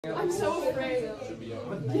I'm so afraid.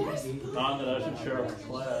 Yes. Not that I should share my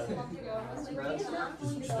class.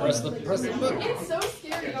 Press the book. It's so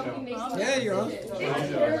scary opening these. Yeah, you're on. It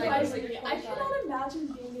terrifies me. I cannot imagine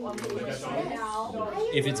being in this right now.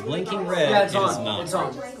 If it's blinking red, Yeah, it's it is on. not. It's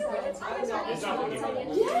on.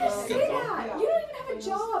 Yes, say that. You don't even have a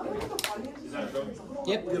job. You don't have a Is that a joke?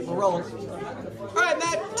 Yep, we're rolling. All right,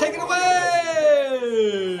 Matt, take it away.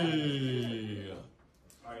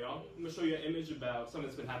 Alright, y'all. I'm going to show you an image about something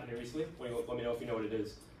that's been happening recently. Let me know if you know what it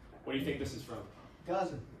is. What do you think this is from?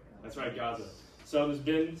 Gaza. That's right, Gaza. So there's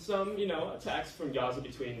been some, attacks from Gaza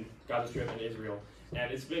between Gaza Strip and Israel.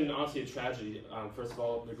 And it's been honestly a tragedy. First of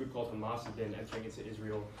all, the group called Hamas has been entering into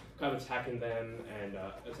Israel, kind of attacking them and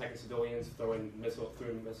attacking civilians, throwing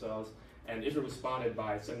missiles. And Israel responded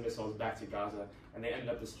by sending missiles back to Gaza. And they ended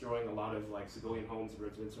up destroying a lot of civilian homes and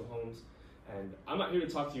residential homes. And I'm not here to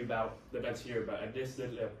talk to you about the events here, but I just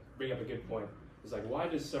did bring up a good point. It's like, why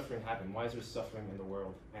does suffering happen? Why is there suffering in the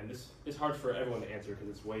world? And this is hard for everyone to answer because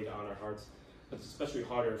it's weighed on our hearts. But it's especially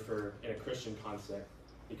harder in a Christian concept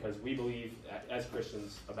because we believe as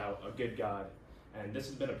Christians about a good God. And this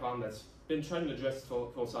has been a problem that's been trying to address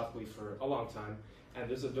philosophically for a long time. And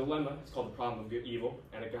there's a dilemma. It's called the problem of good evil.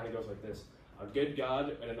 And it kind of goes like this. A good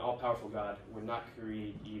God and an all-powerful God would not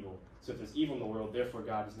create evil. So if there's evil in the world, therefore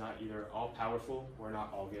God is not either all-powerful or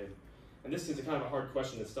not all good. And this is a kind of a hard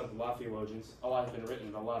question that stumped a lot of theologians. A lot has been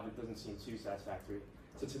written, but a lot of it doesn't seem too satisfactory.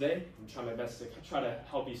 So today, I'm trying my best to try to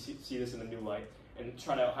help you see this in a new light and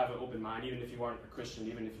try to have an open mind, even if you aren't a Christian,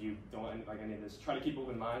 even if you don't like any of this. Try to keep an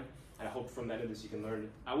open mind, and I hope from that in this you can learn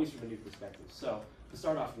at least from a new perspective. So to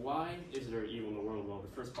start off, why is there evil in the world? Well,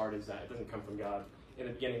 the first part is that it doesn't come from God. In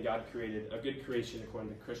the beginning, God created a good creation according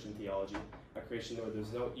to Christian theology, a creation where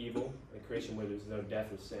there's no evil, a creation where there's no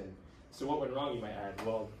death or sin. So what went wrong, you might add?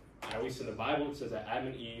 Well, at least in the Bible, it says that Adam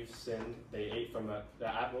and Eve sinned. They ate from the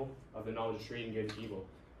apple of the knowledge of tree and good and evil.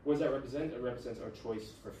 What does that represent? It represents our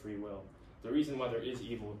choice for free will. The reason why there is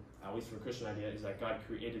evil, at least from a Christian idea, is that God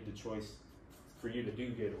created the choice for you to do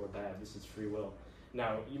good or bad. This is free will.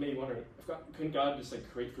 Now, you may be wondering, couldn't God just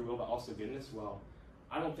create free will but also goodness? Well,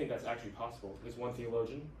 I don't think that's actually possible. There's one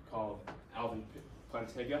theologian called Alvin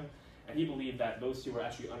Plantinga, and he believed that those two are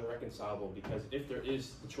actually unreconcilable because if there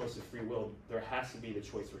is the choice of free will, there has to be the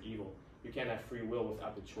choice for evil. You can't have free will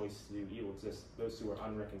without the choice to do evil. It's just those two are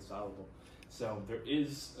unreconcilable. So there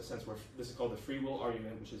is a sense where this is called the free will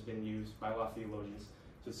argument, which has been used by a lot of theologians.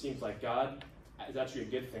 So it seems like God is actually a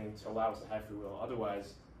good thing to allow us to have free will.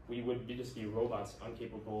 Otherwise, we would just be robots,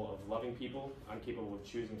 incapable of loving people, incapable of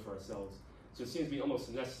choosing for ourselves. So it seems to be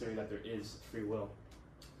almost necessary that there is free will.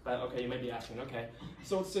 But okay, you might be asking, okay,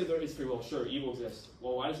 so let's say there is free will. Sure, evil exists.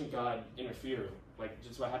 Well, why doesn't God interfere?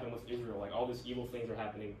 Just what happened with Israel. All these evil things are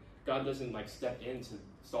happening. God doesn't step in to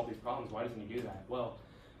solve these problems. Why doesn't he do that? Well,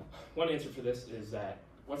 one answer for this is that,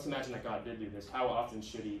 let's imagine that God did do this. How often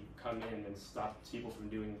should he come in and stop people from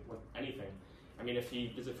doing anything? I mean, if he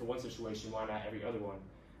does it for one situation, why not every other one?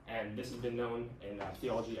 And this has been known in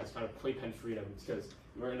theology as kind of playpen freedom, because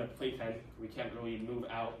we're in a playpen, we can't really move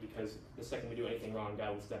out because the second we do anything wrong,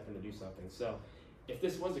 God will step in to do something. So if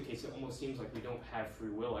this was the case, it almost seems like we don't have free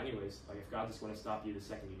will anyways. If God just want to stop you the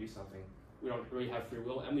second you do something, we don't really have free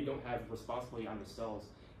will, and we don't have responsibility on ourselves.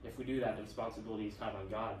 If we do that, the responsibility is kind of on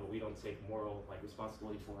God, but we don't take moral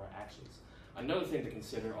responsibility for our actions. Another thing to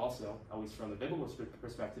consider also, at least from the biblical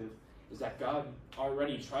perspective, is that God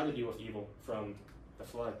already tried to deal with evil from the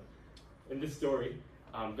flood. In this story,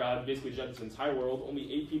 God basically judges the entire world.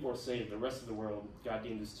 Only 8 people are saved. The rest of the world, God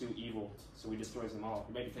deemed as too evil, so he destroys them all.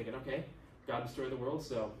 You might be thinking, okay, God destroyed the world,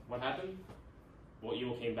 so what happened? Well,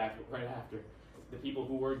 evil came back right after. The people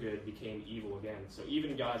who were good became evil again. So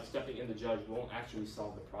even God stepping in to judge won't actually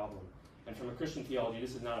solve the problem. And from a Christian theology,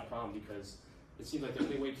 this is not a problem because it seems like the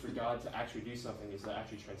only way for God to actually do something is to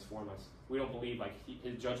actually transform us. We don't believe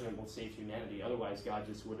his judgment will save humanity. Otherwise, God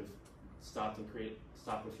just would have stopped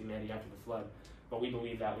with humanity after the flood. But we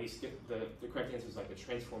believe that at least the correct answer is to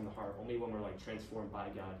transform the heart. Only when we're transformed by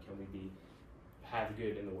God can we have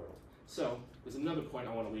good in the world. So there's another point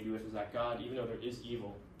I want to leave you with is that God, even though there is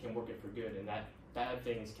evil, can work it for good, and that bad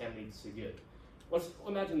things can lead to good. Let's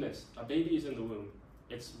imagine this: a baby is in the womb.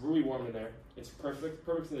 It's really warm in there. It's perfect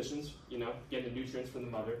conditions. Getting the nutrients from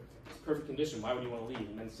the mother. It's perfect condition. Why would you want to leave?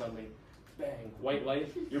 And then suddenly, bang, white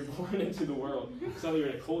light, you're born into the world. Suddenly you're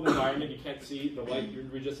in a cold environment, you can't see the light,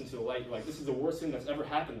 you're just into the light. You're this is the worst thing that's ever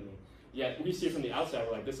happened to me. Yet we see it from the outside,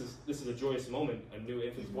 we're this is a joyous moment, a new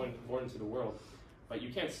infant's born into the world. But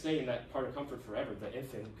you can't stay in that part of comfort forever. The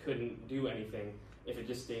infant couldn't do anything if it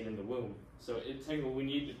just stayed in the womb. So technically we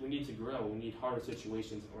need to grow. We need harder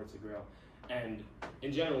situations in order to grow. And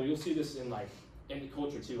in general, you'll see this in in the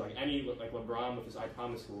culture too. Like LeBron with his I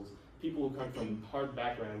Promise schools, people who come from hard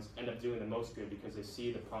backgrounds end up doing the most good because they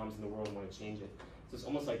see the problems in the world and want to change it. So it's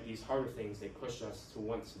almost like these harder things, they push us to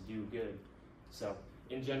want to do good. So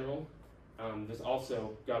in general, there's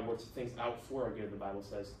also God works things out for our good, the Bible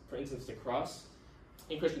says. For instance, the cross.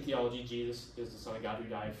 In Christian theology, Jesus is the Son of God who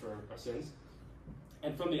died for our sins.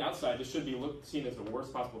 And from the outside, this should be seen as the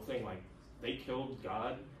worst possible thing. Like, they killed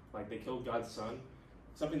God. Like, they killed God's Son.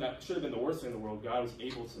 Something that should have been the worst thing in the world, God was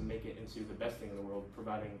able to make it into the best thing in the world,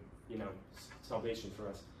 providing, salvation for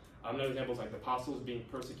us. Another example is like the apostles being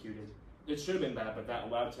persecuted. It should have been bad, but that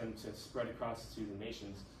allowed them to spread across to the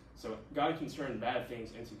nations. So God can turn bad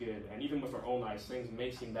things into good. And even with our own eyes, things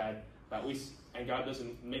may seem bad, but and God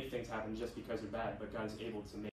doesn't make things happen just because they're bad, but God is able to make